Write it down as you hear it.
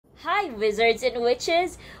Hi wizards and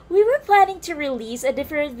witches! We were planning to release a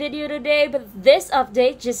different video today, but this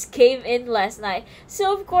update just came in last night,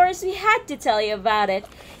 so of course we had to tell you about it.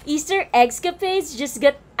 Easter Eggscapades just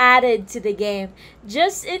got added to the game,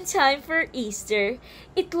 just in time for Easter.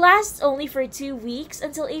 It lasts only for 2 weeks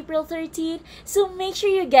until April 13, so make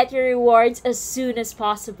sure you get your rewards as soon as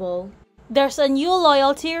possible. There's a new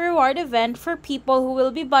loyalty reward event for people who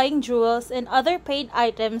will be buying jewels and other paid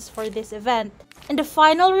items for this event. And the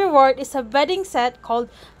final reward is a bedding set called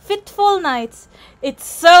Fitful Nights. It's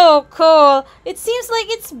so cool! It seems like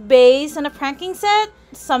it's based on a pranking set,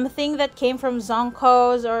 something that came from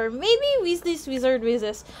Zonko's or maybe Weasley's Wizard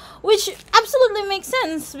Wizards, which absolutely makes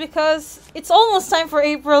sense because it's almost time for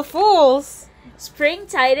April Fools. Spring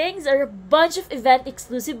Tidings are a bunch of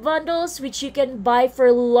event-exclusive bundles which you can buy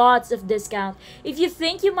for lots of discount. If you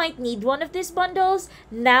think you might need one of these bundles,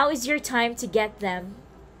 now is your time to get them.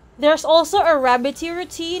 There's also a Rabbity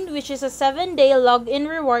routine, which is a 7-day login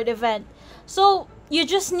reward event. So you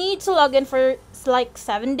just need to log in for like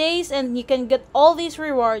 7 days and you can get all these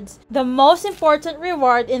rewards. The most important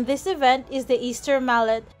reward in this event is the Easter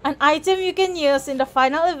mallet, an item you can use in the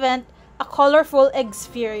final event, a colorful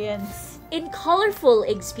experience. In Colorful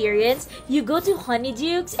Experience, you go to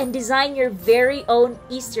Honeydukes and design your very own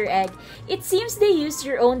Easter egg. It seems they used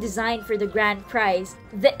your own design for the grand prize.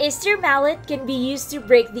 The Easter mallet can be used to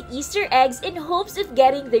break the Easter eggs in hopes of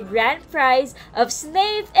getting the grand prize of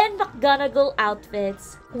Snape and McGonagall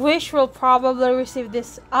Outfits. Wish will probably receive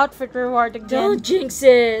this outfit reward again. Don't jinx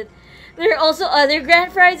it! There are also other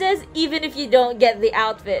grand prizes even if you don't get the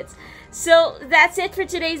outfits. So that's it for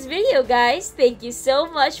today's video, guys. Thank you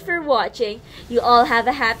so much for watching. You all have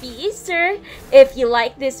a happy Easter. If you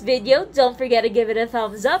like this video, don't forget to give it a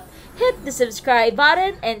thumbs up, hit the subscribe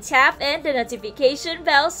button, and tap in the notification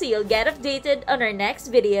bell so you'll get updated on our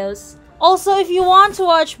next videos. Also, if you want to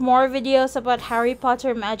watch more videos about Harry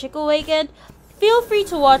Potter Magic Awakened, feel free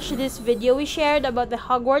to watch this video we shared about the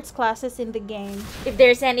Hogwarts classes in the game. If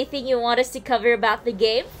there's anything you want us to cover about the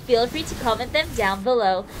game, feel free to comment them down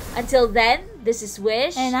below. Until then, this is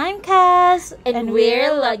Wish. And I'm Kaz. And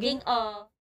we're logging off.